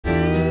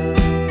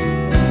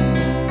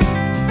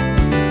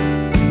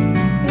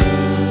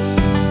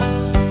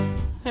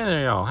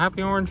Well,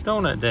 happy Orange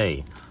Donut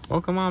Day.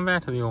 Welcome on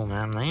back to the Old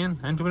Man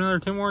and to another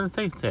Tim Hortons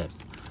taste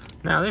test.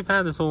 Now, they've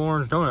had this old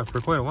orange donut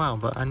for quite a while,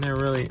 but I've never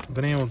really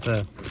been able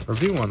to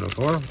review one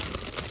before.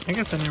 I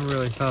guess I never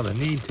really saw the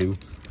need to,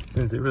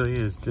 since it really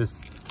is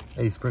just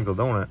a sprinkled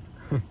donut.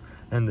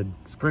 And the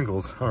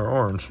sprinkles are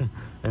orange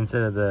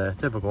instead of the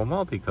typical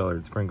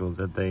multicolored sprinkles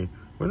that they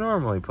would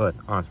normally put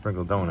on a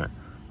sprinkled donut.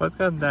 But it's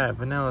got that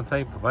vanilla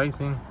type of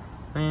icing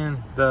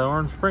and the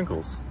orange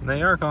sprinkles.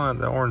 They are calling it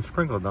the orange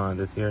sprinkled donut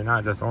this year,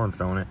 not just orange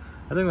donut.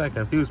 I think that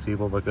confused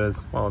people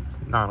because, well, it's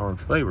not orange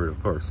flavored,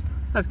 of course.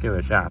 Let's give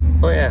it a shot.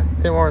 So yeah,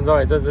 Tim Hortons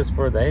always does this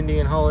for the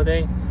Indian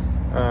holiday,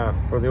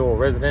 for the old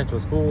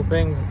residential school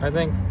thing, I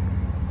think.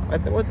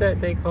 What's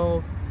that day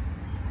called?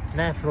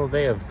 National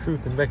Day of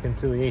Truth and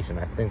Reconciliation.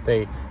 I think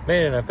they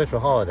made it an official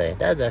holiday.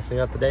 Dad's actually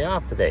got the day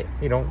off today.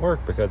 He don't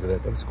work because of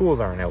it, but the schools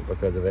aren't out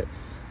because of it.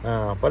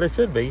 But it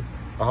should be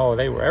a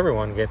holiday where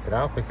everyone gets it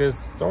off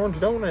because it's Orange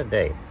Donut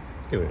Day.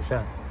 Give it a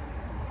shot.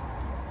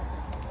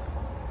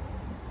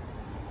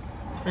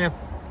 Yeah,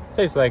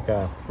 tastes like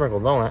a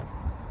sprinkled donut.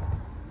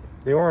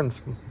 The orange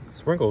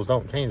sprinkles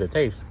don't change the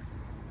taste.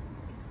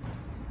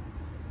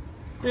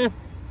 Yeah,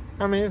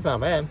 I mean, it's not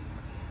bad.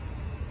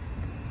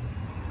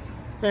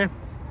 Yeah,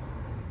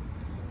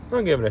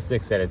 I'll give it a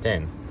 6 out of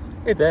 10.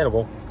 It's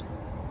edible.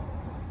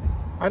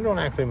 I don't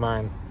actually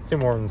mind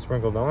Tim Hortons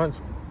sprinkled donuts.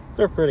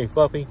 They're pretty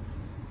fluffy,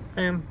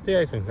 and the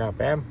icing's not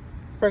bad.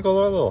 Sprinkles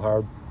are a little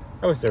hard.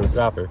 I wish they were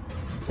softer.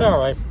 It's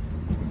alright.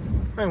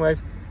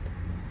 Anyways,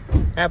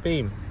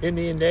 happy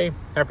Indian Day,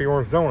 happy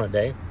Orange Donut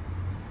Day,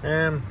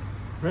 and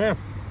yeah,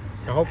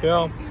 I hope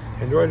y'all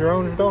enjoyed your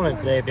orange donut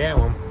today if you had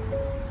one.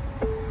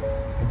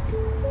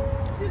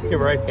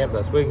 Give a right cap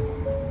that swig.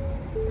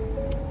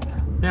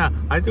 Yeah,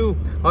 I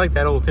like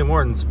that old Tim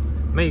Hortons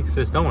makes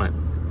this donut.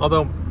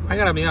 Although, I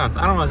gotta be honest,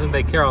 I don't think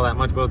they care all that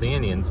much about the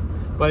Indians.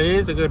 But it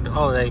is a good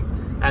holiday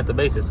at the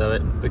basis of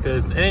it,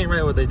 because it ain't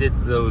right what they did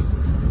to those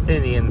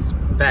Indians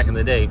back in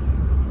the day.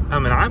 I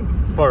mean,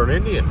 I'm part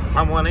Indian.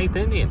 I'm 1/8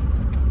 Indian.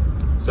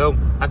 So,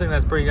 I think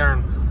that's pretty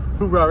darn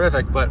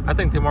hoorah-rific, but I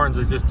think Tim Hortons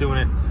are just doing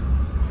it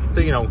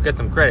to, you know, get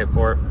some credit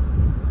for it.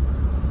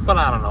 But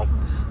I don't know.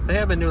 They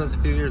have been doing this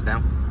a few years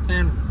now,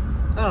 and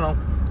I don't know,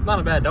 not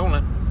a bad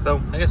donut. So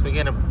I guess we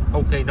get an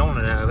okay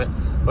donut out of it,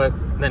 but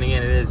then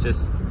again, it is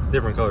just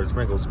different colored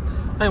sprinkles.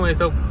 Anyway,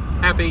 so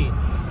happy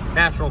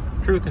National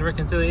Truth and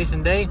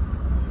Reconciliation Day,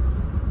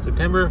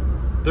 September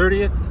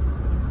 30th.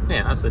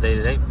 Yeah, that's the day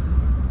today.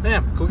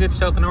 Yeah, go get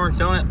yourself an orange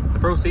donut. The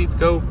proceeds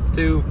go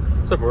to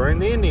supporting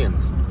the Indians,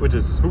 which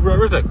is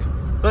hoorah-rific.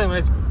 But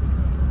anyways,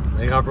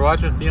 thank you all for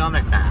watching. See y'all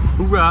next time.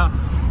 Hoorah!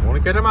 Want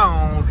to get them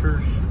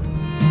monsters.